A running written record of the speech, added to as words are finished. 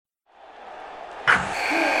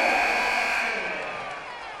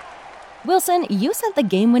Wilson, you sent the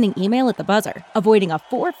game-winning email at the buzzer, avoiding a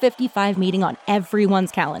 4:55 meeting on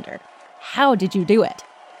everyone's calendar. How did you do it?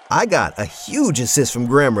 I got a huge assist from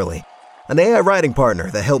Grammarly, an AI writing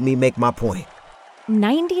partner that helped me make my point.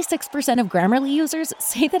 96% of Grammarly users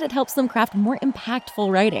say that it helps them craft more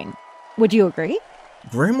impactful writing. Would you agree?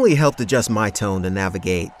 Grammarly helped adjust my tone to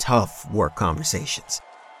navigate tough work conversations.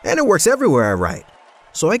 And it works everywhere I write,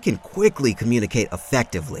 so I can quickly communicate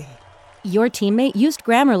effectively. Your teammate used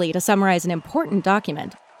Grammarly to summarize an important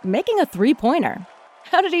document, making a 3-pointer.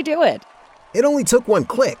 How did he do it? It only took one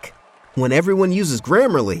click. When everyone uses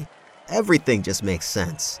Grammarly, everything just makes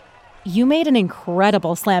sense. You made an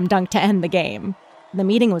incredible slam dunk to end the game. The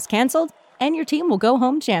meeting was canceled, and your team will go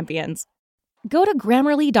home champions. Go to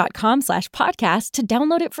Grammarly.com/podcast to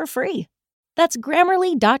download it for free. That's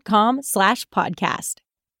Grammarly.com/podcast.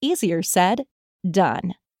 Easier said,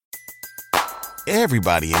 done.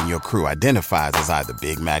 Everybody in your crew identifies as either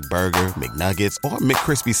Big Mac Burger, McNuggets, or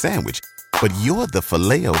McCrispy Sandwich. But you're the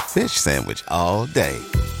Filet-O-Fish Sandwich all day.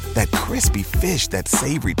 That crispy fish, that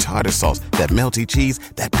savory tartar sauce, that melty cheese,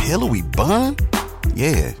 that pillowy bun.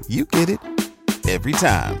 Yeah, you get it. Every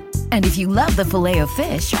time. And if you love the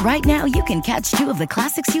Filet-O-Fish, right now you can catch 2 of the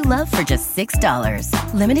classics you love for just $6.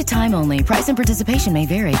 Limited time only. Price and participation may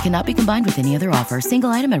vary. Cannot be combined with any other offer. Single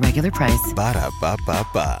item at regular price.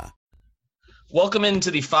 Ba-da-ba-ba-ba. Welcome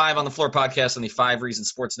into the Five on the Floor podcast on the 5 Reasons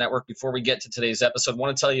Sports Network. Before we get to today's episode, I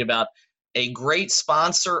want to tell you about a great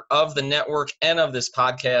sponsor of the network and of this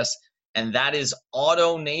podcast, and that is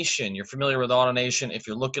AutoNation. You're familiar with AutoNation. If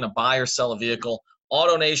you're looking to buy or sell a vehicle,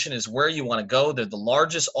 AutoNation is where you want to go. They're the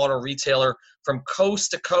largest auto retailer from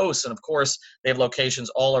coast to coast, and of course, they have locations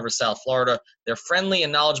all over South Florida. Their friendly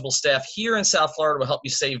and knowledgeable staff here in South Florida will help you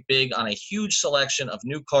save big on a huge selection of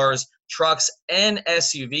new cars, trucks, and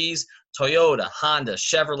SUVs. Toyota, Honda,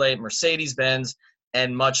 Chevrolet, Mercedes-Benz,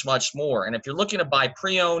 and much, much more. And if you're looking to buy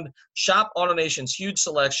pre-owned, shop AutoNation's huge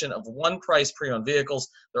selection of one-price pre-owned vehicles.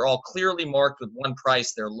 They're all clearly marked with one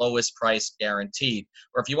price, their lowest price guaranteed.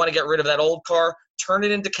 Or if you want to get rid of that old car, turn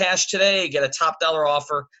it into cash today, get a top dollar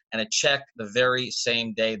offer, and a check the very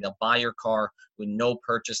same day. They'll buy your car with no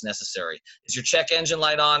purchase necessary. Is your check engine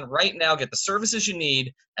light on? Right now, get the services you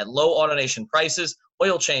need at low AutoNation prices,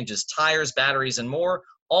 oil changes, tires, batteries, and more,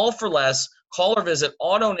 all for less. Call or visit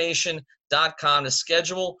AutoNation.com to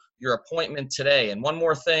schedule your appointment today. And one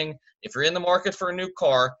more thing, if you're in the market for a new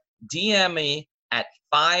car, DM me at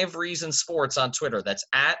 5 Reasons Sports on Twitter. That's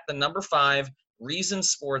at the number 5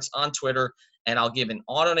 Reasons Sports on Twitter. And I'll give an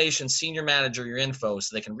AutoNation senior manager your info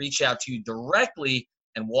so they can reach out to you directly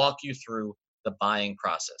and walk you through the buying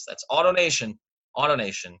process. That's AutoNation,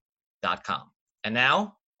 AutoNation.com. And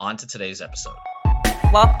now, on to today's episode.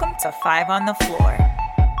 Welcome to 5 on the Floor,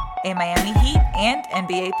 a Miami Heat and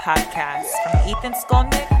NBA podcast from Ethan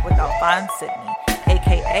Skolnick with Alphonse Sidney,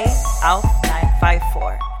 a.k.a.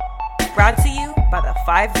 Alf954. Brought to you by the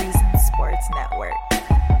 5 Reasons Sports Network.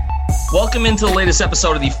 Welcome into the latest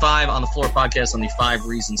episode of the 5 on the Floor podcast on the 5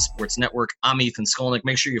 Reasons Sports Network. I'm Ethan Skolnick.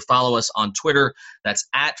 Make sure you follow us on Twitter. That's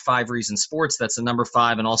at 5 Reasons Sports. That's the number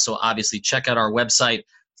 5. And also, obviously, check out our website,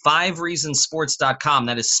 5reasonsports.com.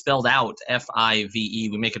 That is spelled out, F-I-V-E.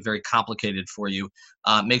 We make it very complicated for you.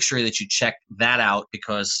 Make sure that you check that out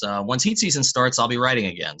because once heat season starts, I'll be writing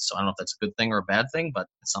again. So I don't know if that's a good thing or a bad thing, but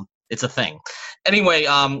it's a thing. Anyway,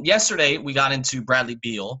 yesterday we got into Bradley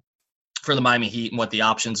Beal for the Miami Heat and what the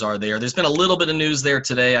options are there. There's been a little bit of news there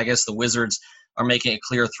today. I guess the Wizards are making it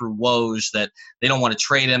clear through Woj that they don't want to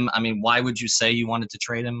trade him. I mean, why would you say you wanted to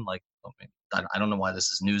trade him? Like, I don't know why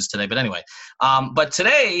this is news today, but anyway. But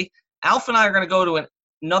today, Alf and I are going to go to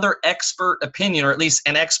another expert opinion, or at least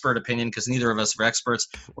an expert opinion, because neither of us are experts.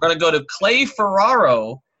 We're going to go to Clay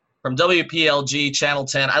Ferraro from WPLG Channel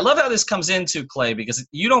 10. I love how this comes into, Clay, because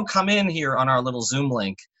you don't come in here on our little Zoom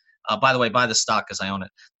link. By the way, buy the stock because I own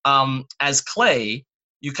it. As Clay,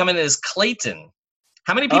 you come in as Clayton.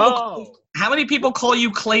 How many people call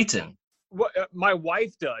you Clayton? Well, my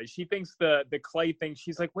wife does. She thinks the Clay thing.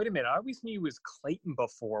 She's like, wait a minute. I always knew you was Clayton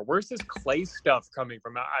before. Where's this Clay stuff coming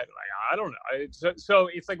from? I don't know. So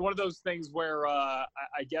it's like one of those things where I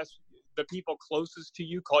guess the people closest to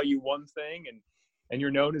you call you one thing and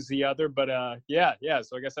you're known as the other. But yeah.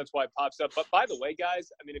 So I guess that's why it pops up. But by the way, guys,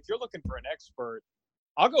 I mean, if you're looking for an expert,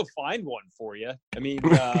 I'll go find one for you. I mean,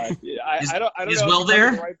 I don't know. Is Will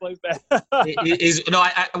there? The right place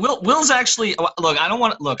Will's actually. Look, I don't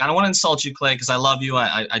want to insult you, Clay, because I love you.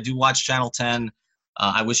 I do watch Channel 10.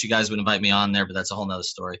 I wish you guys would invite me on there, but that's a whole nother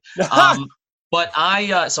story. But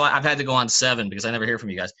so I've had to go on 7 because I never hear from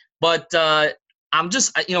you guys. But I'm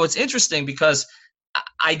just, it's interesting because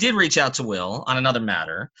I did reach out to Will on another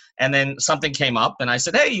matter, and then something came up, and I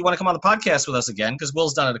said, hey, you want to come on the podcast with us again? Because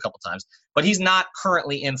Will's done it a couple times, but he's not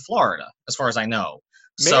currently in Florida, as far as I know.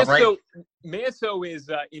 Manso is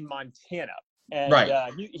in Montana, and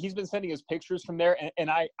right. He's been sending us pictures from there, and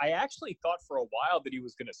I actually thought for a while that he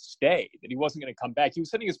was going to stay, that he wasn't going to come back. He was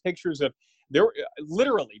sending us pictures of there were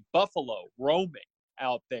literally buffalo roaming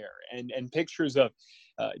out there, and pictures of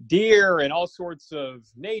deer and all sorts of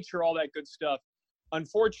nature, all that good stuff.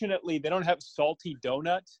 Unfortunately, they don't have salty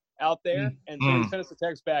donut out there, and so he sent us a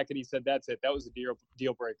text back, and he said, "That's it. That was a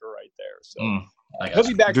deal breaker right there." So he'll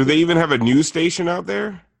be back. Do they even have a news station out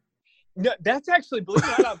there? No, that's actually, believe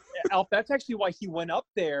it or not, Alf, that's actually why he went up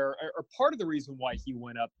there, or part of the reason why he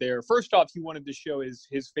went up there. First off, he wanted to show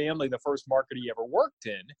his family the first market he ever worked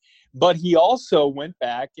in, but he also went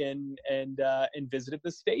back and visited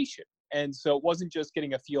the station. And so it wasn't just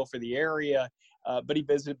getting a feel for the area, but he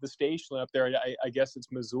visited the station up there. I guess it's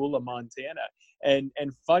Missoula, Montana. And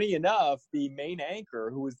funny enough, the main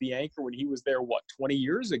anchor, who was the anchor when he was there, 20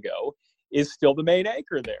 years ago, is still the main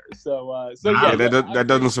anchor there. So yeah, that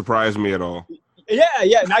doesn't surprise me at all.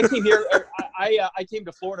 Yeah. And I came here. I came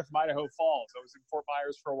to Florida from Idaho Falls. I was in Fort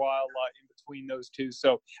Myers for a while in between those two.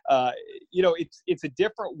 So it's a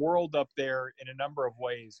different world up there in a number of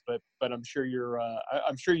ways. But I'm sure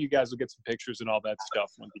I'm sure you guys will get some pictures and all that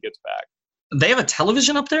stuff when he gets back. They have a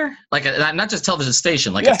television up there, like not just television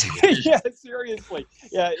station, like yeah, a television. Yeah, seriously.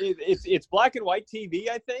 Yeah, it's black and white TV.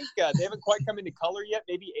 I think they haven't quite come into color yet.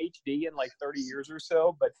 Maybe HD in like 30 years or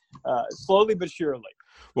so, but slowly but surely.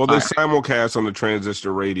 Well, they simulcast on the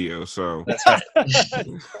transistor radio, so that's right.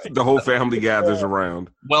 The whole family gathers around.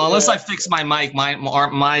 Well, unless I fix my mic,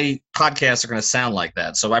 my podcasts are going to sound like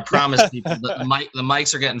that. So I promise people the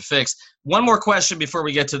mics are getting fixed. One more question before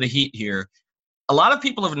we get to the Heat here. A lot of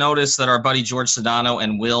people have noticed that our buddy George Sedano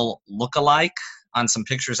and Will look alike on some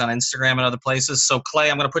pictures on Instagram and other places. So,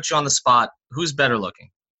 Clay, I'm going to put you on the spot. Who's better looking?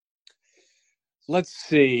 Let's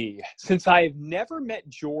see. Since I've never met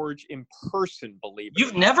George in person, believe it.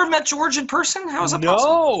 You've never met George in person? How is that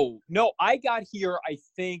possible? No. I got here, I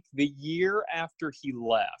think, the year after he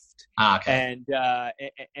left. Okay.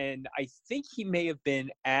 And I think he may have been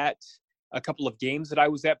at a couple of games that I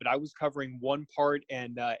was at, but I was covering one part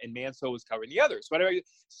and Manso was covering the other. So anyway,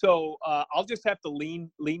 I'll just have to lean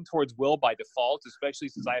towards Will by default, especially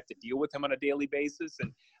since I have to deal with him on a daily basis.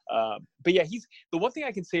 And but yeah, he's the one thing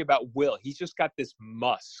I can say about Will. He's just got this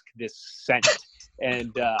musk, this scent,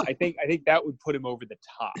 and I think that would put him over the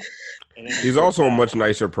top. And he's also a much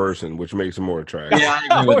nicer person, which makes him more attractive. Yeah,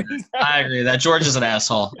 I agree with that. I agree with that. George is an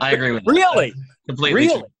asshole. I agree with that. Really? Completely.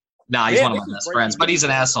 Really? No, he's one of my best friends, but he's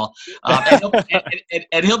an asshole.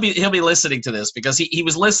 And he'll be listening to this because he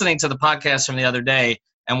was listening to the podcast from the other day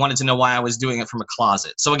and wanted to know why I was doing it from a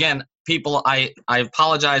closet. So again, people, I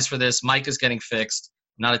apologize for this. Mike is getting fixed.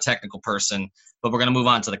 I'm not a technical person, but we're going to move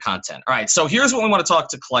on to the content. All right, so here's what we want to talk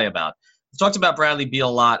to Clay about. We talked about Bradley Beal a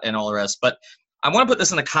lot and all the rest, but I want to put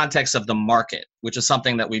this in the context of the market, which is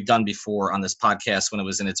something that we've done before on this podcast when it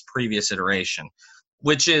was in its previous iteration,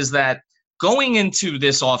 which is that going into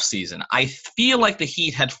this offseason, I feel like the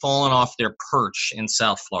Heat had fallen off their perch in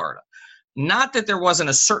South Florida. Not that there wasn't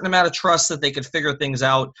a certain amount of trust that they could figure things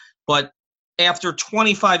out, but after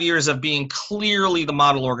 25 years of being clearly the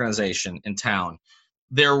model organization in town,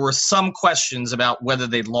 there were some questions about whether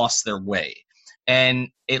they'd lost their way. And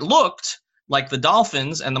it looked like the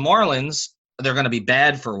Dolphins and the Marlins, they're going to be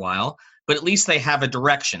bad for a while, but at least they have a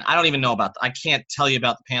direction. I don't even know I can't tell you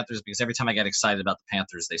about the Panthers because every time I get excited about the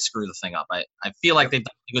Panthers, they screw the thing up. I feel like they've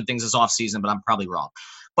done good things this offseason, but I'm probably wrong.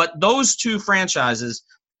 But those two franchises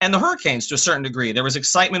and the Hurricanes, to a certain degree, there was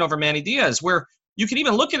excitement over Manny Diaz, where you could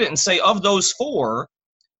even look at it and say of those four,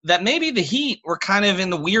 that maybe the Heat were kind of in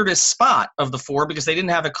the weirdest spot of the four because they didn't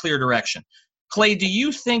have a clear direction. Clay, do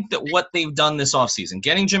you think that what they've done this offseason,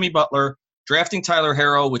 getting Jimmy Butler, drafting Tyler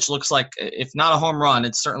Herro, which looks like, if not a home run,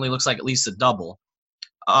 it certainly looks like at least a double.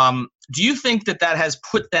 Do you think that has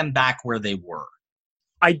put them back where they were?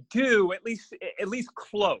 I do, at least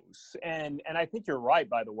close. And I think you're right,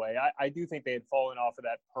 by the way. I do think they had fallen off of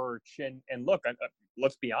that perch. And look,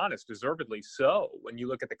 let's be honest, deservedly so. When you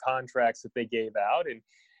look at the contracts that they gave out, and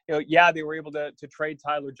they were able to trade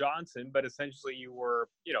Tyler Johnson, but essentially you were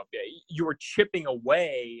chipping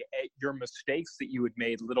away at your mistakes that you had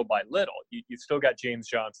made little by little. You still got James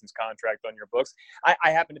Johnson's contract on your books.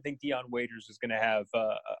 I happen to think Dion Waiters is going to have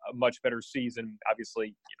a much better season,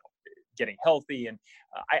 obviously, getting healthy. And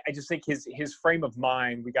I just think his frame of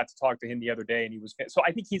mind, we got to talk to him the other day, and so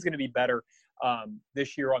I think he's going to be better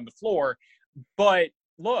this year on the floor. But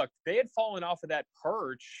look, they had fallen off of that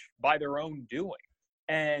perch by their own doing.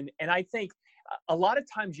 And I think a lot of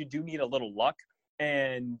times you do need a little luck.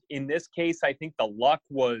 And in this case, I think the luck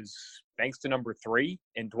was thanks to number 3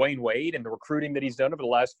 and Dwayne Wade and the recruiting that he's done over the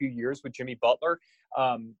last few years with Jimmy Butler.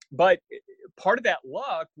 But part of that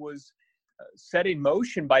luck was set in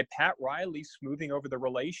motion by Pat Riley smoothing over the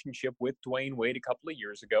relationship with Dwayne Wade a couple of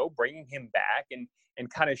years ago, bringing him back and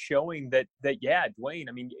kind of showing that yeah, Dwayne,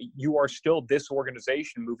 I mean, you are still this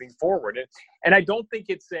organization moving forward. And I don't think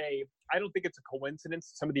it's a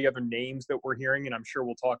coincidence. Some of the other names that we're hearing, and I'm sure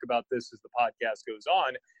we'll talk about this as the podcast goes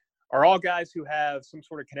on, are all guys who have some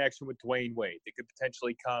sort of connection with Dwayne Wade. They could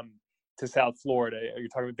potentially come to South Florida. You're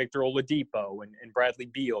talking about Victor Oladipo and Bradley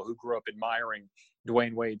Beal, who grew up admiring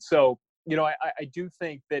Dwayne Wade. So, I do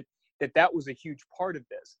think that was a huge part of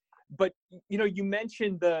this. But, you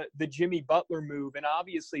mentioned the Jimmy Butler move, and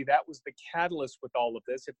obviously that was the catalyst with all of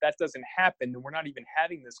this. If that doesn't happen, then we're not even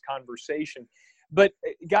having this conversation. But,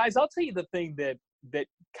 guys, I'll tell you the thing that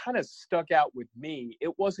kind of stuck out with me.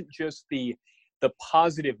 It wasn't just the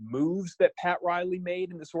positive moves that Pat Riley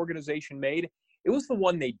made and this organization made. It was the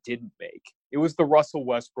one they didn't make. It was the Russell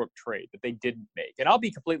Westbrook trade that they didn't make. And I'll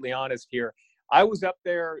be completely honest here. I was up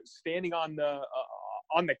there standing on the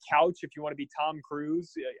couch, if you want to be Tom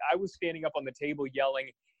Cruise. I was standing up on the table yelling,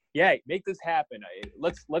 "Yeah, make this happen.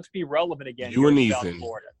 Let's be relevant again." You and South Ethan.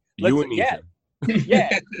 Florida. You and Ethan. Yeah.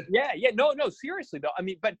 No, seriously though. I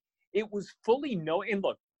mean, but it was fully and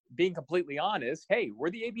look, being completely honest, hey, we're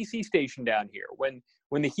the ABC station down here.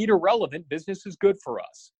 When the Heat are relevant, business is good for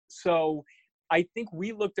us. So I think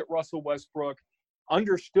we looked at Russell Westbrook,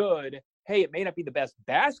 understood, hey, it may not be the best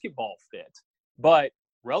basketball fit, but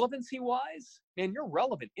relevancy-wise, man, you're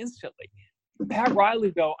relevant instantly. Pat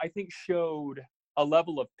Riley, though, I think showed a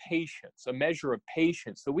level of patience, a measure of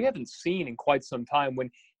patience that we haven't seen in quite some time. When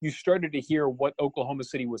you started to hear what Oklahoma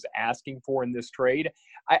City was asking for in this trade,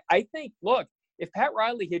 I think, look, if Pat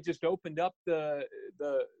Riley had just opened up the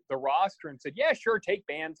roster and said, yeah, sure, take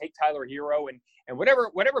Bam, take Tyler Hero, and whatever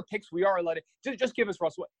picks we are, let it just give us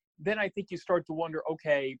Russell. Then I think you start to wonder,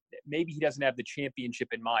 okay, maybe he doesn't have the championship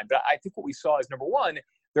in mind. But I think what we saw is, number one,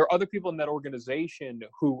 there are other people in that organization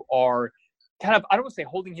who are kind of, I don't want to say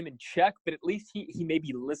holding him in check, but at least he may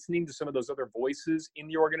be listening to some of those other voices in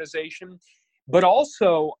the organization. But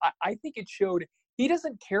also, I think it showed he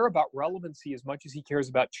doesn't care about relevancy as much as he cares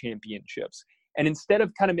about championships. And instead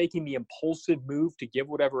of kind of making the impulsive move to give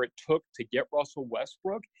whatever it took to get Russell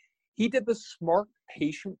Westbrook, he did the smart,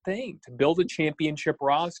 patient thing to build a championship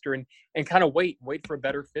roster and kind of wait for a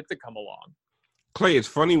better fit to come along. Clay, it's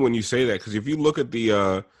funny when you say that, because if you look at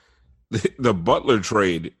the Butler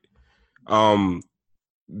trade, if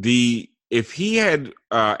he had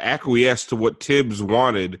acquiesced to what Tibbs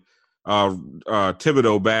wanted,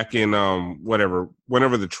 Thibodeau back in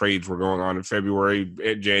whenever the trades were going on in February,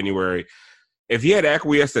 January, if he had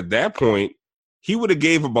acquiesced at that point, he would have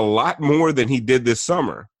gave up a lot more than he did this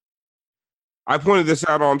summer. I pointed this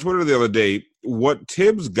out on Twitter the other day. What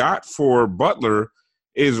Tibbs got for Butler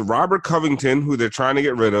is Robert Covington, who they're trying to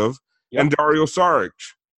get rid of, and Dario Saric.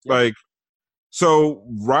 Yep. So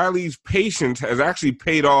Riley's patience has actually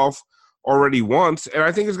paid off already once, and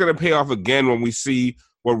I think it's going to pay off again when we see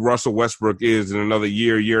what Russell Westbrook is in another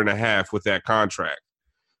year and a half with that contract.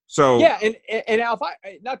 So yeah, and Alf,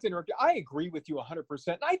 not to interrupt you, I agree with you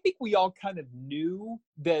 100%. I think we all kind of knew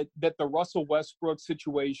that the Russell Westbrook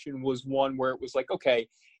situation was one where it was like, okay,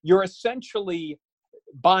 you're essentially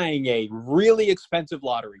buying a really expensive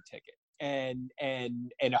lottery ticket and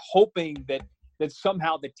hoping that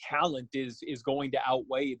somehow the talent is going to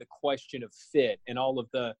outweigh the question of fit and all of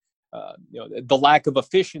the lack of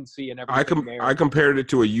efficiency and everything. I compared it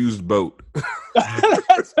to a used boat.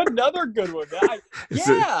 That's another good one.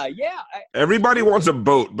 Everybody wants a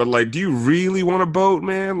boat, but do you really want a boat,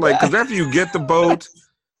 man? Because after you get the boat,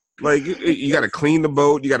 you got to clean the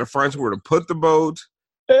boat, you got to find somewhere to put the boat.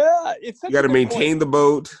 Yeah, you got to maintain the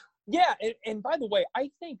boat. Yeah, and by the way,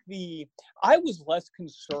 I think I was less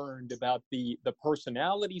concerned about the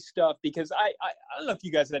personality stuff because I don't know if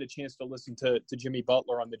you guys had a chance to listen to Jimmy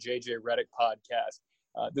Butler on the JJ Redick podcast.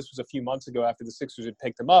 This was a few months ago after the Sixers had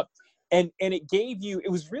picked him up. And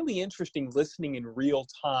it was really interesting listening in real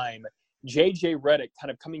time, JJ Redick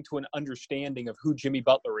kind of coming to an understanding of who Jimmy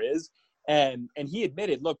Butler is. And he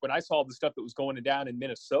admitted, look, when I saw the stuff that was going down in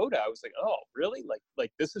Minnesota, I was like, oh, really?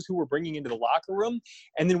 Like this is who we're bringing into the locker room?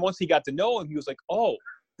 And then once he got to know him, he was like, oh,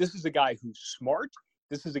 this is a guy who's smart.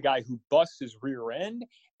 This is a guy who busts his rear end.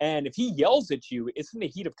 And if he yells at you, it's in the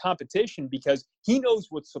heat of competition because he knows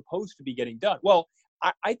what's supposed to be getting done. Well,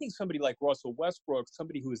 I think somebody like Russell Westbrook,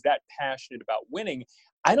 somebody who is that passionate about winning,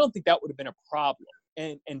 I don't think that would have been a problem.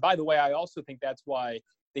 And by the way, I also think that's why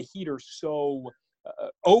the Heat are so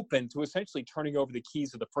open to essentially turning over the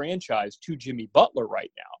keys of the franchise to Jimmy Butler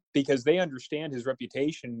right now, because they understand his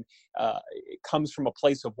reputation comes from a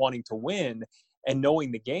place of wanting to win and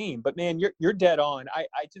knowing the game. But man, you're dead on.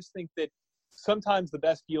 I just think that sometimes the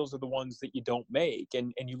best deals are the ones that you don't make.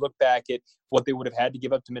 And you look back at what they would have had to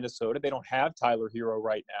give up to Minnesota. They don't have Tyler Hero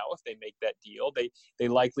right now. If they make that deal, they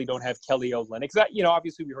likely don't have Kelly Olynyk.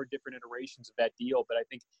 Obviously we heard different iterations of that deal, but I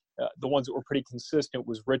think the ones that were pretty consistent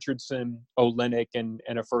was Richardson, Olynyk, and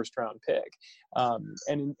a first-round pick.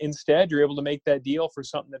 And instead, you're able to make that deal for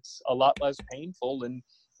something that's a lot less painful. And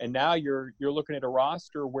now you're looking at a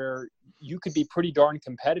roster where you could be pretty darn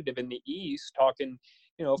competitive in the East, talking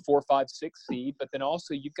 4, 5, 6 seed. But then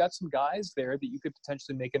also you've got some guys there that you could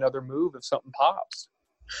potentially make another move if something pops.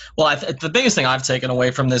 Well, the biggest thing I've taken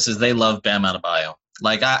away from this is they love Bam Adebayo.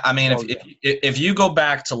 Like, if you go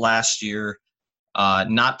back to last year,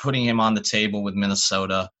 not putting him on the table with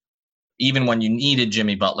Minnesota, even when you needed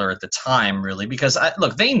Jimmy Butler at the time, really, because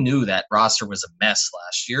they knew that roster was a mess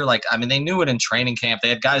last year. They knew it in training camp. They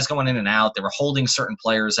had guys going in and out. They were holding certain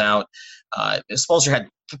players out. Spoelstra had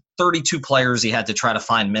 32 players he had to try to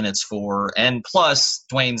find minutes for, and plus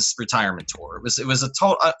Dwayne's retirement tour. It was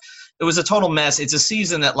a total mess. It's a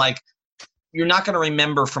season that you're not going to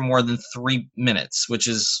remember for more than 3 minutes,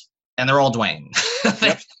 and they're all Dwayne.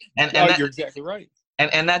 Yep. and you're exactly right.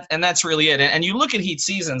 And that's really it. And you look at Heat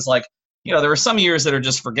seasons, there are some years that are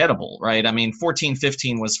just forgettable, right?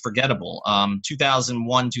 14-15 was forgettable.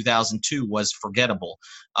 2001, 2002 was forgettable.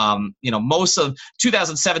 Most of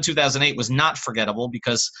 2007, 2008 was not forgettable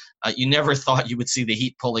because you never thought you would see the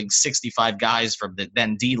Heat pulling 65 guys from the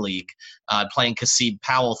then D-League, playing Kasib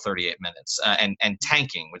Powell 38 minutes and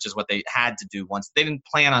tanking, which is what they had to do once. They didn't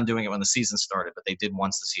plan on doing it when the season started, but they did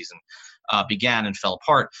once the season began and fell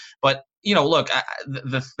apart. But, look,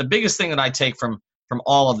 the biggest thing that I take from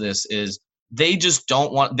all of this is they just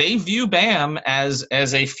they view Bam as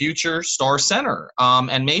a future star center,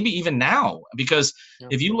 and maybe even now, because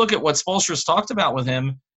if you look at what Spoelstra's talked about with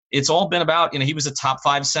him, it's all been about, he was a top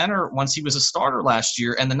 5 center once he was a starter last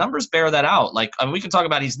year, and the numbers bear that out. We can talk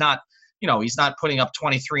about he's not putting up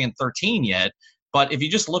 23 and 13 yet, but if you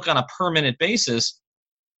just look on a per minute basis,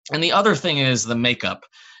 and the other thing is the makeup,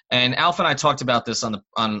 and Alf and I talked about this on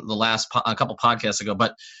the last a couple podcasts ago,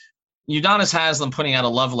 but Udonis Haslem putting out a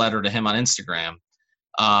love letter to him on Instagram,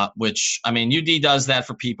 which, UD does that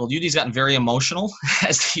for people. UD's gotten very emotional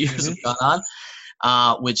as the years have gone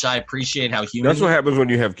on, which I appreciate how human. That's what happens when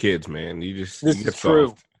you have kids, man. This is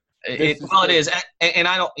true. It is. And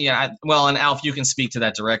I don't, and Alf, you can speak to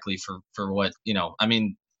that directly for what,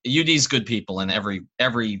 UD's good people in every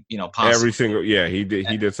possible. Every single, he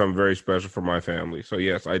did something very special for my family. So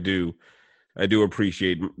yes, I do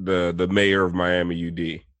appreciate the mayor of Miami,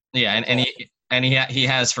 UD. Yeah, and he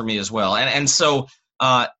has for me as well, and so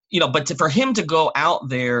but for him to go out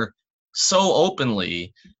there so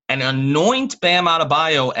openly and anoint Bam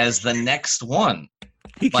Adebayo as the next one,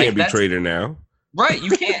 he can't be traded now, right? You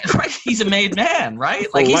can't, right? He's a made man, right?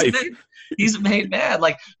 He's a made man.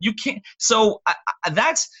 You can't. So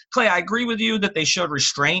that's Clay. I agree with you that they showed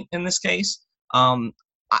restraint in this case.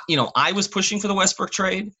 I was pushing for the Westbrook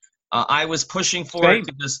trade. I was pushing for it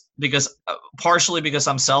because partially because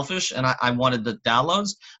I'm selfish and I wanted the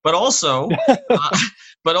downloads, but also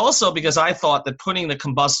because I thought that putting the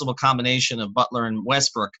combustible combination of Butler and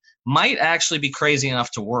Westbrook might actually be crazy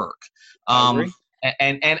enough to work. And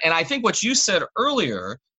I think what you said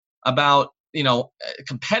earlier about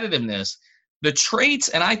competitiveness, the traits,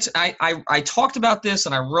 and I talked about this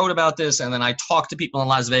and I wrote about this, and then I talked to people in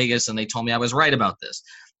Las Vegas and they told me I was right about this.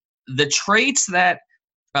 The traits that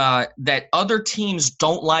other teams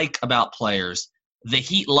don't like about players, the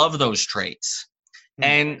Heat love those traits.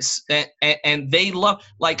 And they love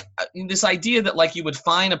this idea that you would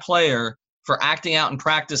fine a player for acting out in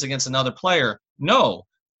practice against another player. No,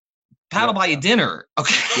 paddle buy you dinner.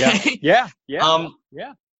 Okay. Yeah.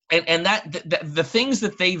 And that the things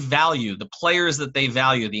that they value, the players that they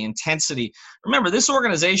value, the intensity. Remember, this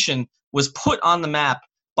organization was put on the map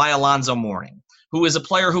by Alonzo Mourning, who is a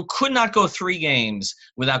player who could not go 3 games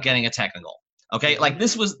without getting a technical. Okay,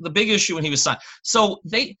 this was the big issue when he was signed. So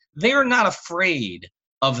they are not afraid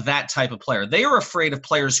of that type of player. They are afraid of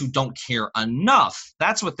players who don't care enough.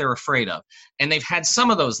 That's what they're afraid of. And they've had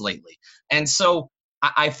some of those lately. And so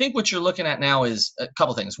I think what you're looking at now is a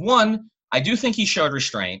couple things. One, I do think he showed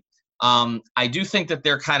restraint. I do think that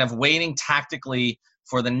they're kind of waiting tactically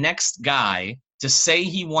for the next guy to say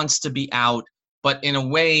he wants to be out, but in a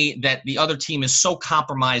way that the other team is so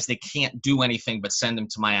compromised they can't do anything but send him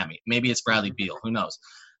to Miami. Maybe it's Bradley Beal. Who knows?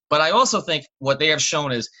 But I also think what they have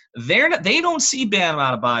shown is they don't see Bam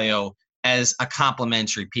Adebayo as a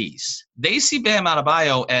complementary piece. They see Bam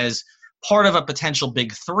Adebayo as part of a potential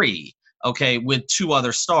big three, okay, with two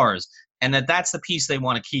other stars, and that's the piece they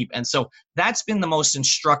want to keep. And so that's been the most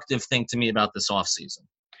instructive thing to me about this offseason.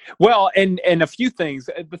 Well, and a few things.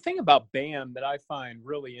 The thing about Bam that I find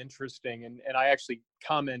really interesting, and I actually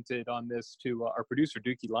commented on this to our producer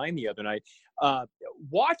Dookie Line the other night,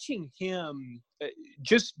 watching him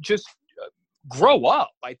just grow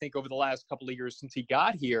up, I think, over the last couple of years since he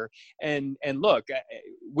got here. And look,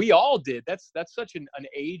 we all did. That's such an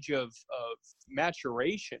age of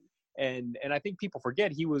maturation. And I think people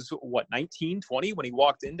forget he was, 19, 20 when he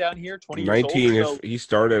walked in down here, 20 19, years old. So, he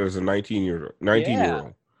started as a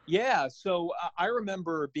 19-year-old. Yeah. So I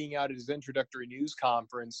remember being out at his introductory news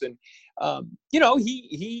conference, and he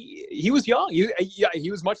was young.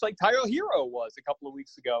 He was much like Tyler Hero was a couple of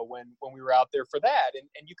weeks ago when we were out there for that,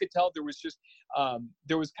 and you could tell there was just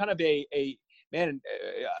there was kind of a man.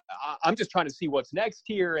 I'm just trying to see what's next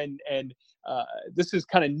here, and this is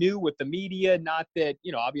kind of new with the media. Not that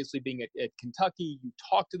obviously being at Kentucky, you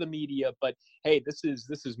talk to the media, but hey, this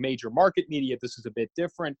is major market media. This is a bit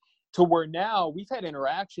different. To where now we've had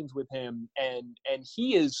interactions with him, and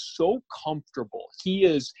he is so comfortable. He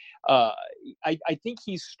is, I think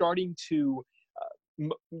he's starting to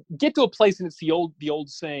get to a place, and it's the old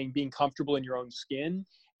saying, being comfortable in your own skin.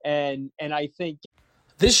 And I think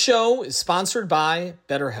this show is sponsored by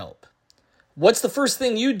BetterHelp. What's the first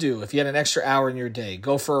thing you'd do if you had an extra hour in your day?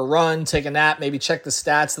 Go for a run, take a nap, maybe check the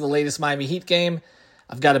stats of the latest Miami Heat game?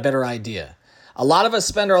 I've got a better idea. A lot of us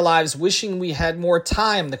spend our lives wishing we had more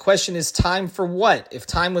time. The question is, time for what? If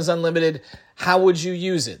time was unlimited, how would you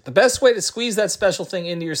use it? The best way to squeeze that special thing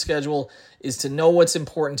into your schedule is to know what's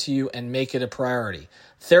important to you and make it a priority.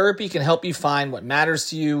 Therapy can help you find what matters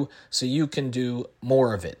to you so you can do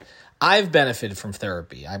more of it. I've benefited from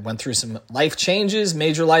therapy. I went through some life changes,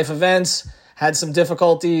 major life events, had some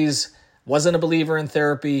difficulties, wasn't a believer in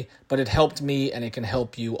therapy, but it helped me, and it can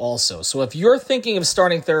help you also. So if you're thinking of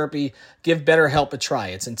starting therapy, give BetterHelp a try.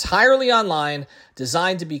 It's entirely online,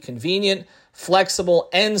 designed to be convenient, flexible,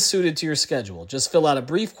 and suited to your schedule. Just fill out a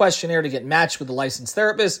brief questionnaire to get matched with a licensed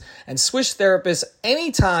therapist, and switch therapists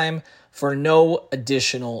anytime for no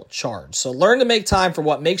additional charge. So learn to make time for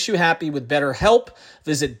what makes you happy with BetterHelp.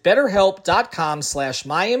 Visit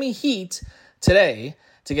BetterHelp.com/Miami Heat today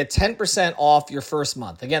to get 10% off your first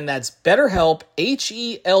month. Again, that's BetterHelp,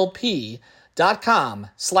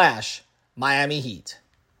 HELP.com/Miami Heat.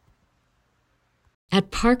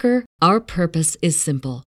 At Parker, our purpose is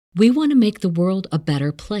simple. We want to make the world a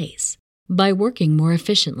better place by working more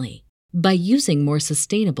efficiently, by using more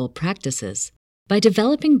sustainable practices, by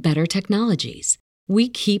developing better technologies. We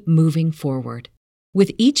keep moving forward.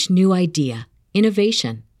 With each new idea,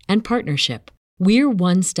 innovation, and partnership, we're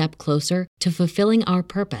one step closer to fulfilling our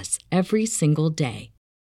purpose every single day.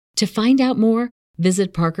 To find out more,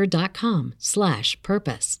 visit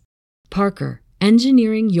parker.com/purpose. Parker,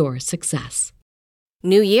 engineering your success.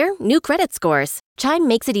 New year, new credit scores. Chime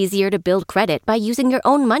makes it easier to build credit by using your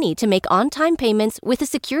own money to make on-time payments with a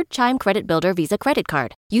secured Chime Credit Builder Visa credit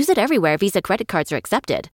card. Use it everywhere Visa credit cards are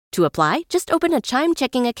accepted. To apply, just open a Chime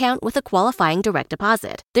checking account with a qualifying direct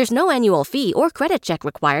deposit. There's no annual fee or credit check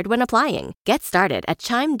required when applying. Get started at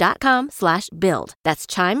chime.com/build. That's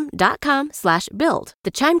chime.com/build.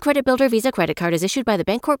 The Chime Credit Builder Visa credit card is issued by the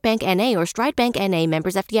Bancorp Bank N.A. or Stride Bank N.A.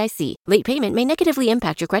 members FDIC. Late payment may negatively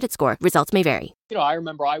impact your credit score. Results may vary. I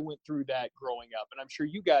remember I went through that growing up, and I'm sure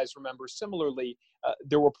you guys remember similarly.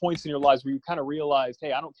 There were points in your lives where you kind of realized,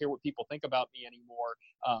 hey, I don't care what people think about me anymore.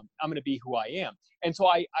 I'm going to be who I am. And so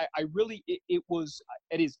I really, it was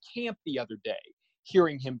at his camp the other day,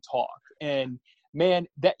 hearing him talk. And man,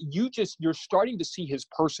 that you're starting to see his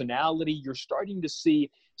personality. You're starting to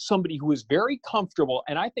see somebody who is very comfortable.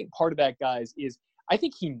 And I think part of that, guys, is I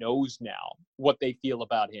think he knows now what they feel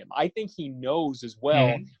about him. I think he knows as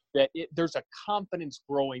well that there's a confidence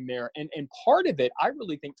growing there. And part of it, I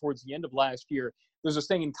really think towards the end of last year, there's a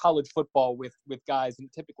saying in college football with guys, and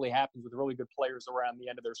it typically happens with really good players around the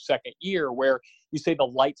end of their second year, where you say the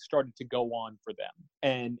lights started to go on for them.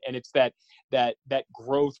 And it's that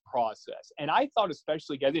growth process. And I thought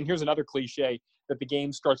especially, guys, and here's another cliche, that the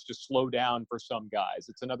game starts to slow down for some guys.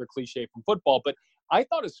 It's another cliche from football. But I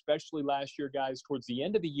thought especially last year, guys, towards the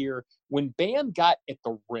end of the year, when Bam got at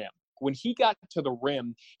the rim, when he got to the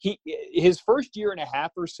rim, his first year and a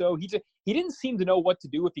half or so, he didn't seem to know what to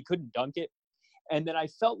do if he couldn't dunk it. And then I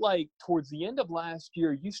felt like towards the end of last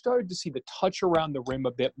year, you started to see the touch around the rim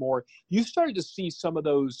a bit more. You started to see some of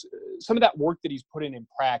that work that he's put in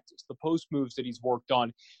practice, the post moves that he's worked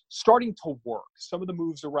on, starting to work. Some of the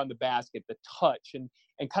moves around the basket, the touch, and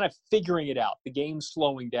kind of figuring it out, the game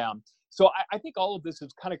slowing down. So I think all of this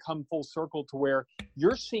has kind of come full circle to where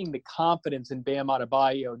you're seeing the confidence in Bam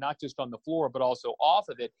Adebayo, not just on the floor, but also off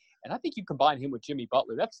of it. And I think you combine him with Jimmy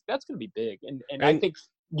Butler. That's going to be big. And I think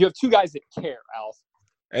you have two guys that care, Alf.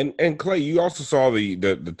 And Clay, you also saw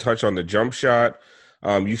the touch on the jump shot.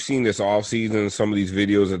 You've seen this offseason, some of these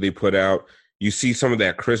videos that they put out. You see some of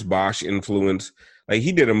that Chris Bosh influence. Like,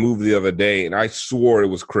 he did a move the other day, and I swore it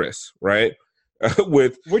was Chris, right?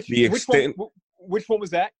 With the extent. Which one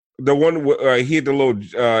was that? The one he had the little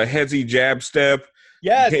headsy jab step.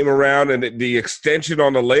 Yes. Came around, and the extension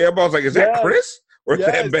on the layup. I was like, is that Chris or is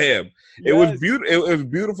that Bam? It was beautiful. It was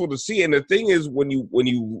beautiful to see. And the thing is, when you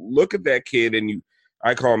look at that kid, and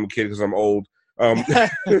I call him a kid because I'm old.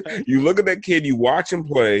 You look at that kid, you watch him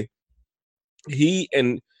play.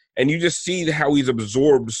 And you just see how he's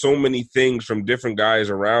absorbed so many things from different guys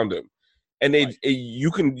around him, and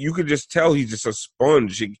you can just tell he's just a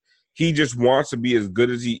sponge. He just wants to be as good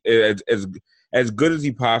as as good as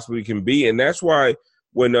he possibly can be, and that's why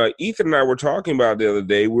when Ethan and I were talking about the other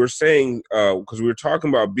day, we were saying because we were talking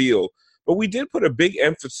about Beal, but we did put a big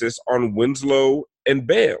emphasis on Winslow and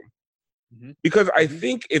Bam. Because I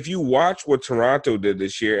think if you watch what Toronto did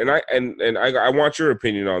this year, and I want your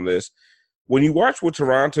opinion on this, when you watch what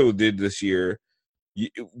Toronto did this year,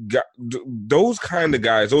 those kind of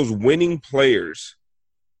guys, those winning players,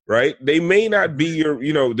 right? They may not be your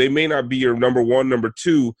number one, number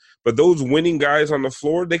two, but those winning guys on the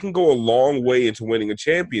floor, they can go a long way into winning a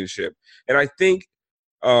championship. And I think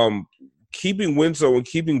keeping Winslow and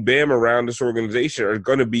keeping Bam around this organization are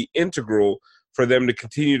going to be integral for them to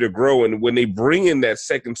continue to grow. And when they bring in that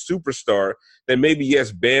second superstar, then maybe,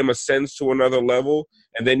 yes, Bam ascends to another level,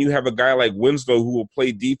 and then you have a guy like Winslow who will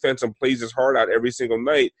play defense and plays his heart out every single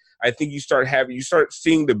night. I think you start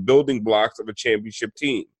seeing the building blocks of a championship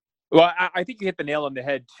team. Well, I think you hit the nail on the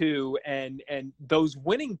head too, and those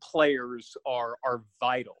winning players are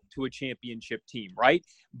vital to a championship team, right?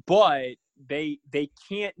 But they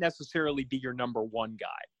can't necessarily be your number one guy.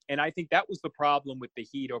 And I think that was the problem with the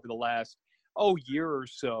Heat over the last year or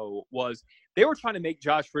so, was they were trying to make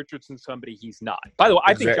Josh Richardson somebody he's not. By the way,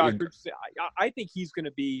 I think Josh Richardson, I think he's going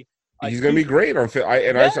to be great on fit.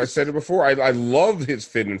 I said it before. I love his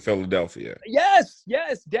fit in Philadelphia. Yes,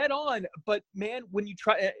 dead on. But man, when you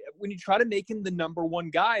try to make him the number one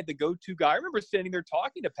guy, the go-to guy. I remember standing there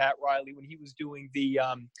talking to Pat Riley when he was doing he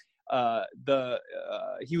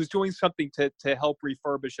was doing something to help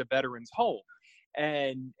refurbish a veteran's home.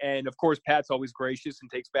 And of course, Pat's always gracious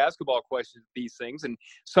and takes basketball questions, these things. And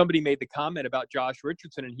somebody made the comment about Josh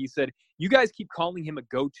Richardson, and he said, "You guys keep calling him a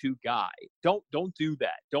go-to guy. Don't do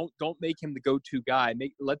that. Don't make him the go-to guy.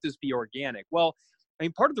 Let this be organic." Well, I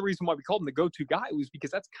mean, part of the reason why we called him the go-to guy was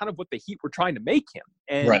because that's kind of what the Heat were trying to make him.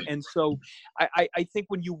 And so I think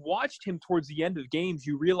when you watched him towards the end of games,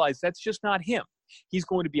 you realize that's just not him. He's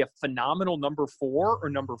going to be a phenomenal number 4 or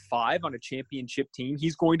number 5 on a championship team.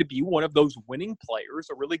 He's going to be one of those winning players,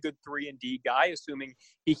 a really good 3-and-D guy, assuming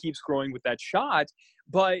he keeps growing with that shot.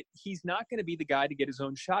 But he's not going to be the guy to get his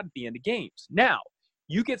own shot at the end of games. Now,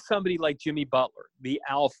 you get somebody like Jimmy Butler, the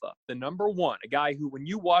alpha, the number one, a guy who, when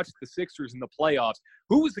you watch the Sixers in the playoffs,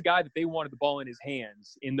 who was the guy that they wanted the ball in his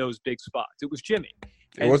hands in those big spots? It was Jimmy.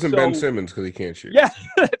 It wasn't Ben Simmons because he can't shoot. Yeah,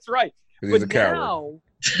 that's right. He's a coward.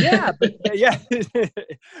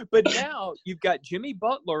 But now you've got Jimmy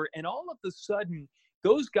Butler, and all of a sudden,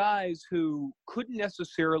 those guys who couldn't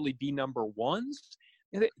necessarily be number ones,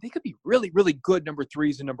 they could be really, really good number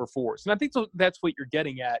 3s and number 4s. And I think that's what you're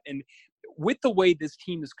getting at. And with the way this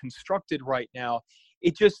team is constructed right now,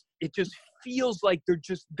 it just feels like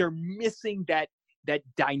they're missing that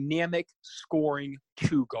dynamic scoring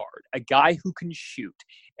 2-guard, a guy who can shoot.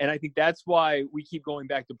 And I think that's why we keep going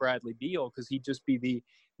back to Bradley Beal, because he'd just be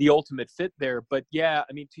the ultimate fit there. But yeah,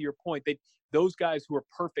 I mean, to your point, those guys who are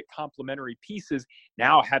perfect complementary pieces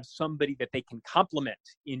now have somebody that they can complement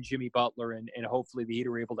in Jimmy Butler, and hopefully the Heat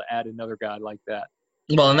are able to add another guy like that.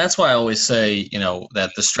 Well, and that's why I always say,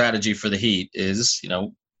 that the strategy for the Heat is,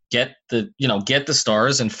 get the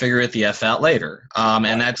stars and figure it the F out later.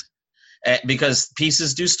 And that's because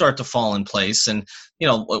pieces do start to fall in place. And,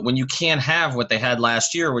 when you can't have what they had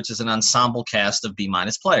last year, which is an ensemble cast of B-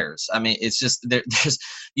 players. I mean, it's just there's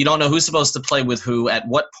you don't know who's supposed to play with who at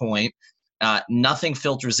what point. Nothing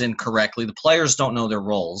filters in correctly. The players don't know their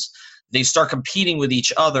roles. They start competing with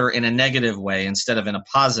each other in a negative way instead of in a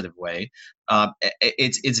positive way.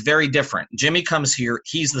 It's very different. Jimmy comes here.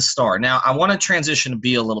 He's the star. Now, I want to transition to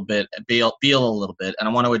Beal a little bit, and I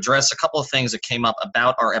want to address a couple of things that came up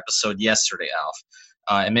about our episode yesterday, Alf.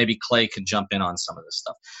 and maybe Clay could jump in on some of this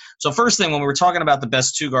stuff. So first thing, when we were talking about the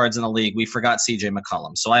best two guards in the league, we forgot C.J.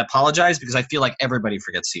 McCollum. So I apologize because I feel like everybody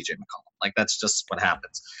forgets C.J. McCollum. Like, that's just what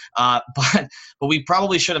happens. But we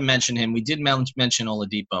probably should have mentioned him. We did mention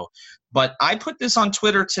Oladipo. But I put this on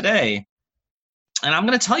Twitter today, and I'm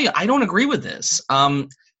going to tell you, I don't agree with this.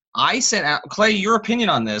 I said, Clay, your opinion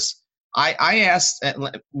on this. I asked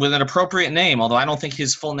with an appropriate name, although I don't think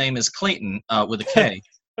his full name is Clayton with a K.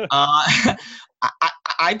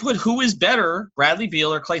 I put who is better, Bradley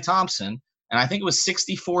Beal or Klay Thompson, and I think it was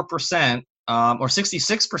 64% or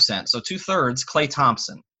 66%, so 2/3 Klay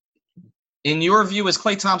Thompson. In your view, is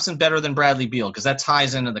Klay Thompson better than Bradley Beal? Because that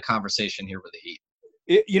ties into the conversation here with the Heat.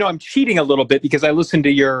 I'm cheating a little bit because I listened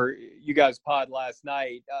to you guys' pod last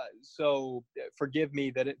night, so forgive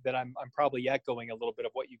me that I'm probably echoing a little bit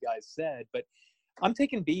of what you guys said, but I'm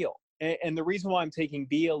taking Beal. And the reason why I'm taking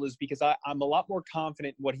Beal is because I'm a lot more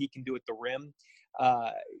confident in what he can do at the rim.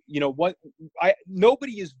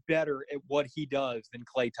 Nobody is better at what he does than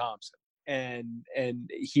Klay Thompson, and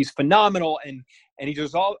he's phenomenal, and he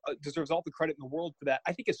deserves all the credit in the world for that.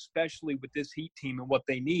 I think especially with this Heat team and what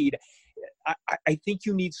they need, I think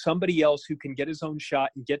you need somebody else who can get his own shot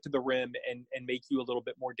and get to the rim and make you a little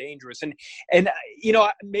bit more dangerous. And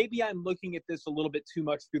maybe I'm looking at this a little bit too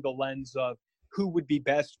much through the lens of who would be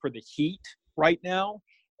best for the Heat right now,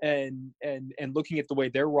 and looking at the way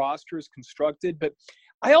their roster is constructed. But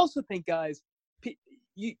I also think, guys,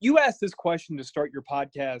 you asked this question to start your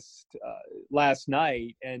podcast last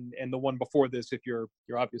night, and the one before this, if you're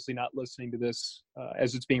obviously not listening to this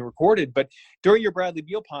as it's being recorded. But during your Bradley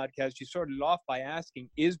Beal podcast, you started off by asking,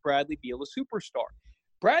 is Bradley Beal a superstar?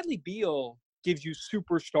 Bradley Beal gives you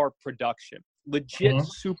superstar production, legit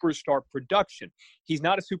superstar production. He's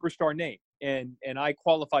not a superstar name. And I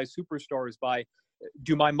qualify superstars by,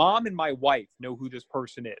 do my mom and my wife know who this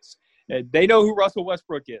person is? They know who Russell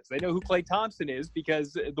Westbrook is. They know who Klay Thompson is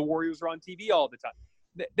because the Warriors are on TV all the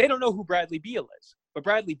time. They don't know who Bradley Beal is. But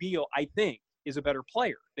Bradley Beal, I think, is a better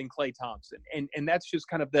player than Klay Thompson. And that's just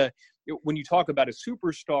kind of when you talk about a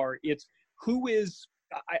superstar, it's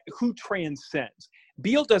who transcends.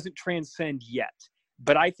 Beal doesn't transcend yet,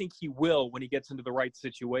 but I think he will when he gets into the right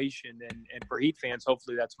situation. And for Heat fans,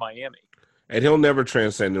 hopefully that's Miami. And he'll never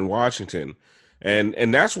transcend in Washington.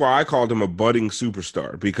 And that's why I called him a budding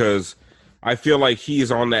superstar, because I feel like he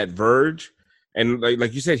is on that verge. And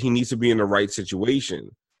like you said, he needs to be in the right situation.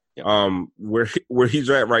 Yep. Where he's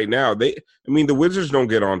at right now, the Wizards don't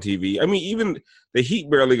get on TV. I mean, even the Heat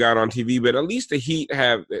barely got on TV, but at least the Heat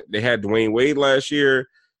had Dwayne Wade last year.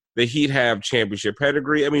 The Heat have championship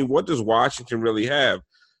pedigree. I mean, what does Washington really have?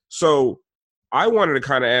 So I wanted to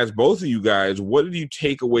kind of ask both of you guys, what did you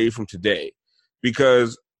take away from today?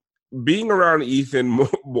 Because being around Ethan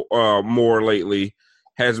more lately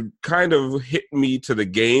has kind of hit me to the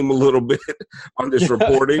game a little bit on this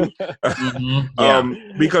reporting.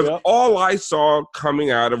 Because all I saw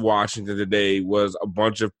coming out of Washington today was a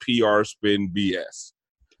bunch of PR spin BS.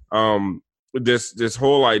 This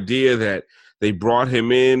whole idea that they brought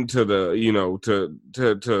him in to the,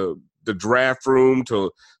 to the draft room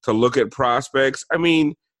to look at prospects. I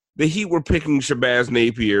mean, the Heat were picking Shabazz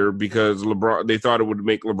Napier because they thought it would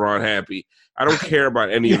make LeBron happy. I don't care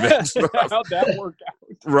about any of that stuff. How'd that work out?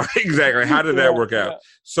 Right, exactly. How did that work out?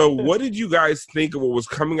 So what did you guys think of what was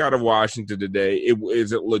coming out of Washington today?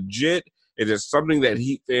 Is it legit? Is it something that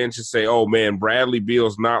Heat fans should say, oh, man, Bradley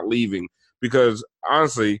Beal's not leaving? Because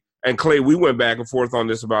honestly, and Clay, we went back and forth on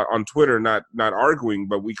this on Twitter, not arguing,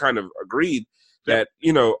 but we kind of agreed that,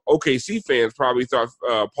 OKC fans probably thought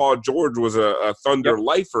Paul George was a Thunder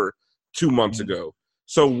lifer 2 months ago.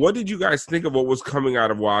 So what did you guys think of what was coming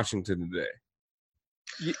out of Washington today?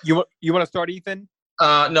 You want to start, Ethan?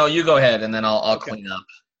 No, you go ahead, and then I'll clean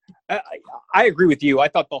up. I agree with you. I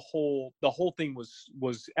thought the whole thing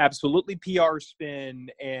was absolutely PR spin.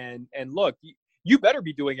 And look, you better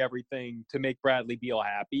be doing everything to make Bradley Beal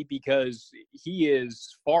happy, because he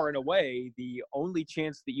is far and away the only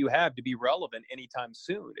chance that you have to be relevant anytime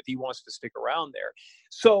soon if he wants to stick around there.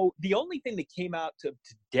 So the only thing that came out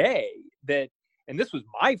today and this was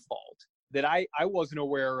my fault, that I wasn't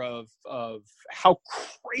aware of how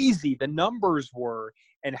crazy the numbers were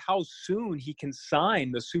and how soon he can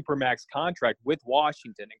sign the Supermax contract with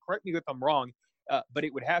Washington. And correct me if I'm wrong, but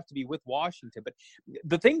it would have to be with Washington. But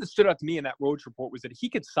the thing that stood out to me in that Rhodes report was that he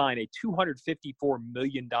could sign a $254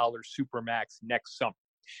 million Supermax next summer.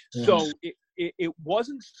 So it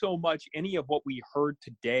wasn't so much any of what we heard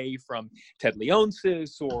today from Ted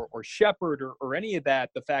Leonsis or Shepard or any of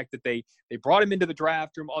that. The fact that they brought him into the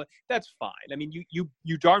draft room, that's fine. I mean,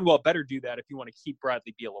 you darn well better do that if you want to keep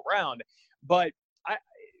Bradley Beal around. But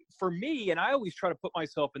for me, and I always try to put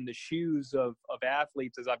myself in the shoes of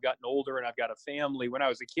athletes as I've gotten older and I've got a family. When I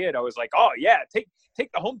was a kid, I was like, oh yeah, take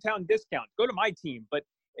the hometown discount, go to my team. But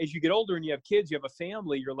as you get older and you have kids, you have a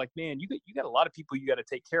family, you're like, man, you got a lot of people you got to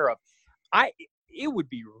take care of. It would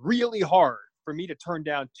be really hard for me to turn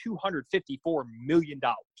down $254 million.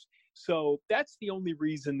 So that's the only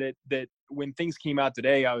reason that when things came out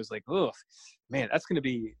today, I was like, ugh, man, that's gonna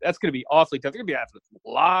be awfully tough. They're gonna be having a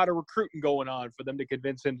lot of recruiting going on for them to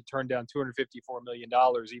convince him to turn down $254 million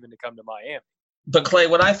even to come to Miami. But Clay,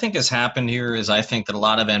 what I think has happened here is I think that a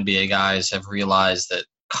lot of NBA guys have realized that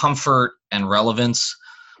comfort and relevance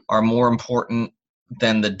are more important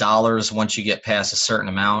than the dollars once you get past a certain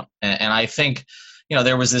amount. And I think,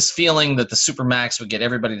 there was this feeling that the Supermax would get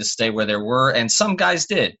everybody to stay where they were, and some guys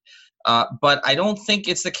did. But I don't think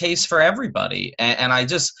it's the case for everybody. And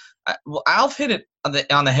Alf hit it on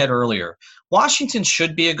the head earlier. Washington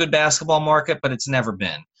should be a good basketball market, but it's never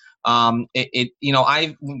been. When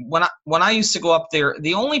I used to go up there,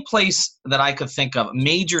 the only place that I could think of,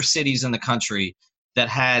 major cities in the country that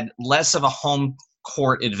had less of a home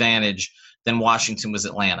court advantage than Washington, was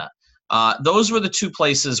Atlanta. Those were the two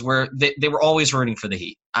places where they were always rooting for the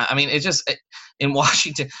Heat. I mean, in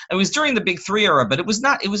Washington, it was during the Big Three era, but it was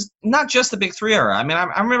not just the Big Three era. I mean,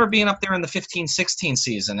 I remember being up there in the 15-16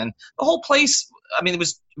 season, and the whole place, I mean, it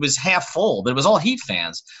was half full, but it was all Heat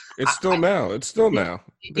fans. It's still now.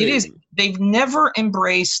 It is. They've never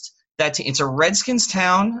embraced that team. It's a Redskins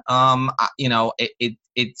town.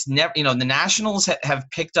 It's never, the Nationals have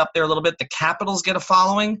picked up there a little bit. The Capitals get a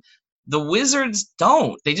following. The Wizards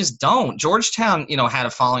don't. They just don't. Georgetown, had a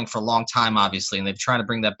following for a long time, obviously, and they've tried to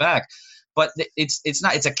bring that back. But it's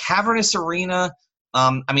not. It's a cavernous arena.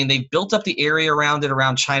 They've built up the area around it,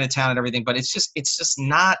 around Chinatown and everything, but it's just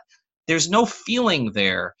not. There's no feeling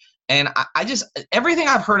there. And I just everything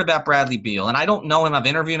I've heard about Bradley Beal, and I don't know him. I've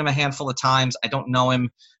interviewed him a handful of times. I don't know him,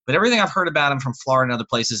 but everything I've heard about him from Florida and other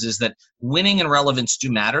places is that winning and relevance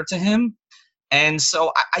do matter to him. And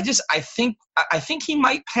so I think he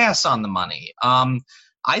might pass on the money.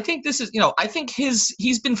 I think this is, I think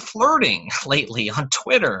he's been flirting lately on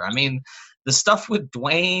Twitter. I mean, the stuff with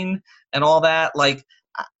Dwayne and all that, like,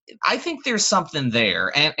 I think there's something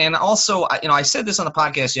there. And also, I said this on the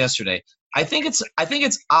podcast yesterday. I think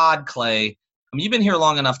it's odd, Clay. I mean, you've been here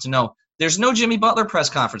long enough to know there's no Jimmy Butler press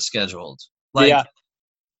conference scheduled. Yeah.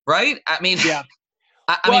 Right? I mean, yeah.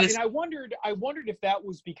 I wondered if that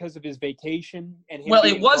was because of his vacation and him. Well,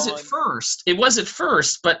 it was at first. It was at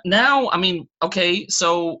first, but now, I mean, okay,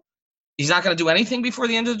 so he's not going to do anything before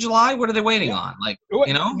the end of July. What are they waiting on? Like,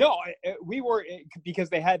 No, we were, because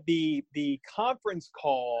they had the conference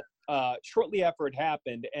call shortly after it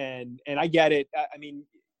happened, and I get it. I mean,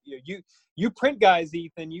 you print guys,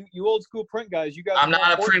 Ethan. You old school print guys. You guys. I'm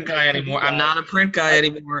not a print guy anymore. I'm not a print guy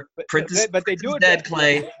anymore. Print is dead,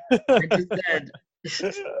 Clay. Print is dead.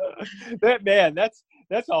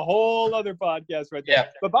 That's a whole other podcast right there. Yeah.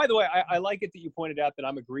 But by the way, I like it that you pointed out that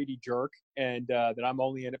I'm a greedy jerk and that I'm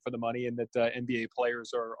only in it for the money, and that NBA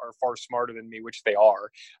players are far smarter than me, which they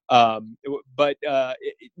are.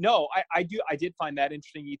 No, I did find that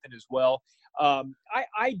interesting, Ethan, as well.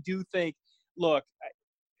 I do think, look,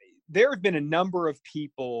 there have been a number of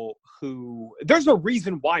people who – there's a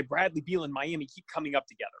reason why Bradley Beal and Miami keep coming up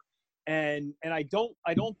together. And I don't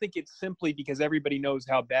think it's simply because everybody knows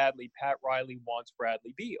how badly Pat Riley wants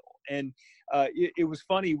Bradley Beal. And it was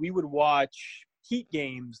funny. We would watch Heat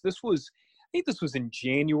games. I think this was in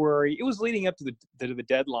January. It was leading up to the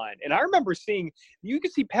deadline. And I remember you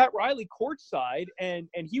could see Pat Riley courtside, and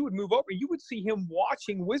he would move over. You would see him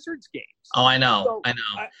watching Wizards games. Oh, I know.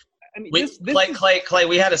 I mean, Clay,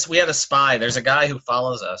 we had a spy. There's a guy who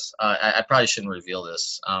follows us. I probably shouldn't reveal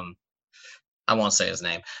this. I won't say his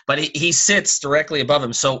name, but he sits directly above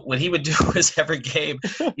him. So what he would do is every game,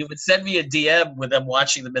 he would send me a DM with them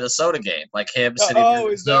watching the Minnesota game, like him sitting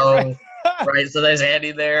there. So, right? So there's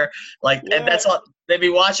Andy there, and that's all. They'd be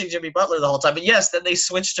watching Jimmy Butler the whole time. But yes, then they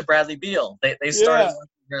switched to Bradley Beal. They started watching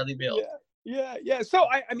Bradley Beal. Yeah. So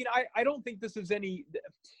I don't think this is any.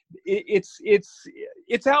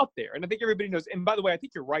 It's out there, and I think everybody knows. And by the way, I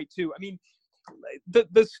think you're right too. I mean,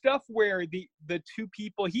 the stuff where the two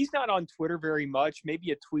people, he's not on Twitter very much,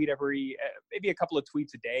 maybe a tweet maybe a couple of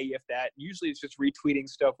tweets a day, if that. Usually it's just retweeting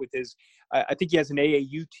stuff with his, I think he has an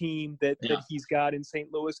AAU team that he's got in St.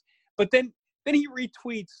 Louis. But then he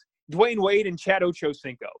retweets Dwayne Wade and Chad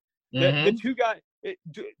Ochocinco. The two guys,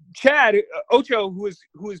 Chad Ocho, who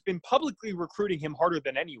has been publicly recruiting him harder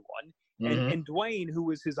than anyone, and Dwayne, who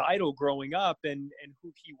was his idol growing up, and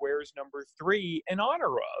who he wears number 3 in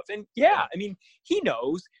honor of. And I mean, he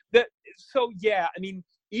knows that. So I mean,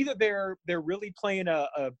 either they're really playing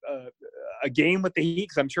a game with the Heat,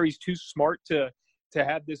 because I'm sure he's too smart to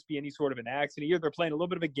have this be any sort of an accident. Either they're playing a little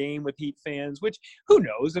bit of a game with Heat fans, which who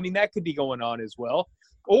knows? I mean, that could be going on as well.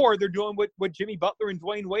 Or they're doing what Jimmy Butler and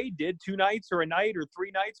Dwayne Wade did 2 nights or a night or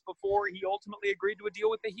 3 nights before he ultimately agreed to a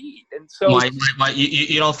deal with the Heat. And so,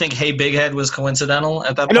 you don't think "Hey Big Head" was coincidental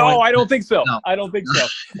at that point? No, I don't think so. No. I don't think so.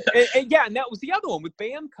 and that was the other one with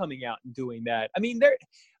Bam coming out and doing that. I mean,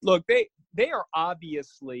 they are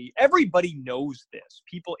obviously, everybody knows this,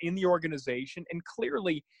 people in the organization, and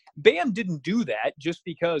clearly Bam didn't do that just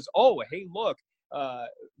because, oh, hey, look,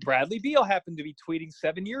 Bradley Beal happened to be tweeting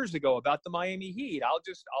 7 years ago about the Miami Heat. I'll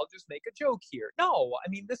just make a joke here. No, I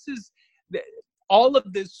mean, this is all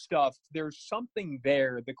of this stuff. There's something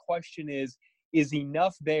there. The question is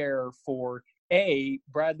enough there for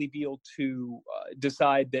Bradley Beal to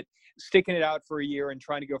decide that sticking it out for a year and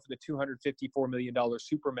trying to go for the $254 million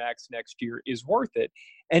Supermax next year is worth it.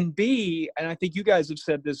 And B, and I think you guys have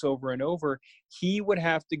said this over and over, he would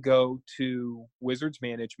have to go to Wizards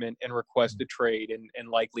management and request a trade and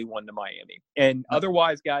likely one to Miami. And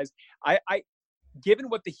otherwise, guys, I given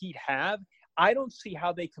what the Heat have, I don't see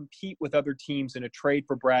how they compete with other teams in a trade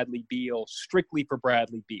for Bradley Beal, strictly for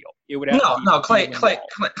Bradley Beal. It would have Clay,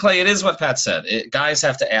 it is what Pat said. Guys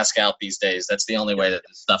have to ask out these days. That's the only way that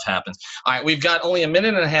this stuff happens. All right, we've got only a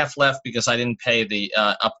minute and a half left because I didn't pay the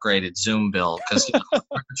upgraded Zoom bill because we're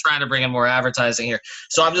trying to bring in more advertising here.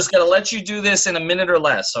 So I'm just going to let you do this in a minute or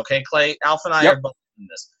less, okay, Clay? Alf and I are both doing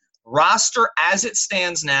this. Roster as it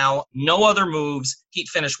stands now, no other moves. Heat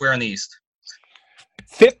finish where in the East?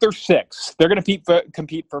 5th or 6th. They're going to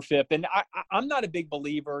compete for 5th. And I'm not a big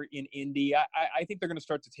believer in Indy. I think they're going to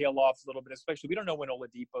start to tail off a little bit, especially we don't know when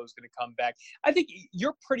Oladipo is going to come back. I think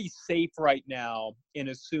you're pretty safe right now in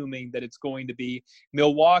assuming that it's going to be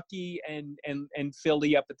Milwaukee and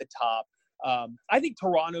Philly up at the top. I think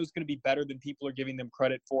Toronto is going to be better than people are giving them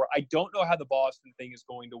credit for. I don't know how the Boston thing is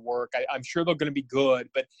going to work. I'm sure they're going to be good,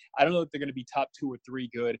 but I don't know if they're going to be top 2 or 3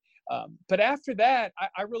 good. But after that,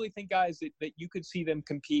 I really think, guys, that you could see them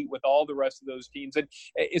compete with all the rest of those teams, and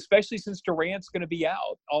especially since Durant's going to be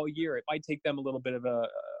out all year, it might take them a little bit of a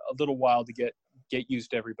little while to get used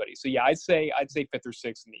to everybody. So yeah, I'd say 5th or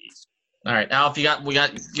 6th in the East. All right, Alf, you got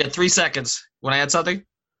 3 seconds. Want to add something?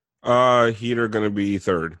 Heat are going to be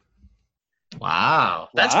 3rd. Wow.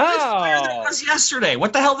 That's clearer than it was yesterday.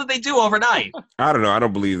 What the hell did they do overnight? I don't know. I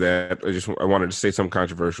don't believe that. I wanted to say something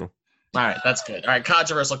controversial. All right, that's good. All right,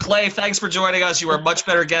 controversial. Clay, thanks for joining us. You were a much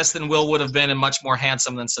better guest than Will would have been and much more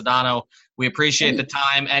handsome than Sedano. We appreciate the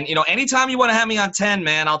time. And, anytime you want to have me on 10,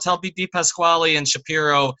 man, I'll tell Di Pasquale and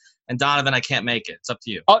Shapiro and Donovan I can't make it. It's up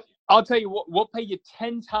to you. I'll tell you what, we'll pay you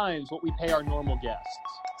 10 times what we pay our normal guests.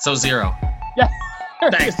 So 0. Yeah.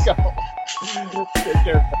 Thanks. There you go. Take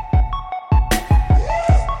care.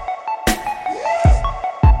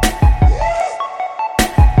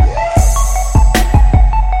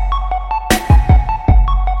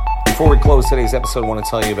 Before we close today's episode, I want to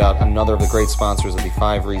tell you about another of the great sponsors of the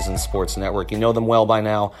 5 Reasons Sports Network. You know them well by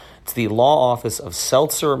now. It's the law office of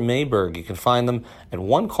Seltzer Mayberg. You can find them at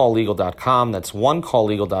onecalllegal.com. That's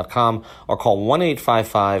onecalllegal.com, or call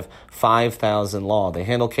 1-855-5000-LAW. They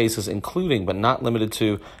handle cases including, but not limited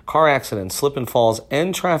to, car accidents, slip and falls,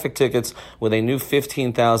 and traffic tickets with a new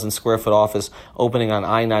 15,000 square foot office opening on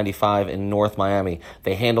I-95 in North Miami.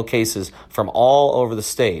 They handle cases from all over the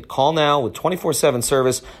state. Call now with 24/7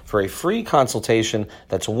 service for a free consultation.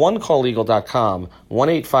 That's onecalllegal.com,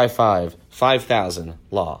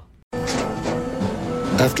 1-855-5000-LAW.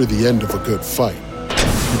 After the end of a good fight,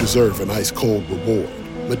 you deserve an ice-cold reward.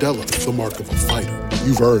 Modelo is the mark of a fighter.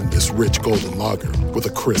 You've earned this rich golden lager with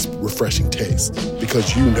a crisp, refreshing taste.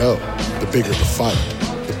 Because you know, the bigger the fight,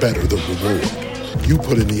 the better the reward. You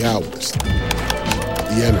put in the hours,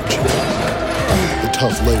 the energy, the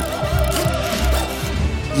tough labor.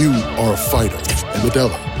 You are a fighter, and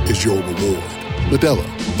Modelo is your reward. Modelo,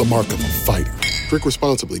 the mark of a fighter. Drink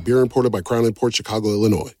responsibly. Beer imported by Crown Imports, Chicago,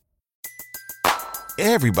 Illinois.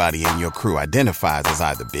 Everybody in your crew identifies as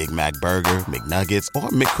either Big Mac Burger, McNuggets, or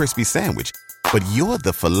McCrispy Sandwich. But you're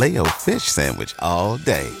the Filet-O-Fish Sandwich all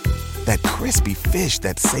day. That crispy fish,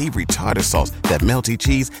 that savory tartar sauce, that melty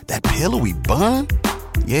cheese, that pillowy bun.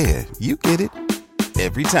 Yeah, you get it.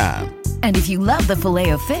 Every time. And if you love the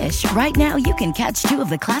Filet-O-Fish, right now you can catch 2 of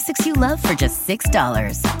the classics you love for just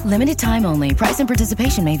 $6. Limited time only. Price and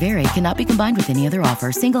participation may vary. Cannot be combined with any other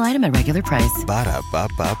offer. Single item at regular price.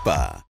 Ba-da-ba-ba-ba.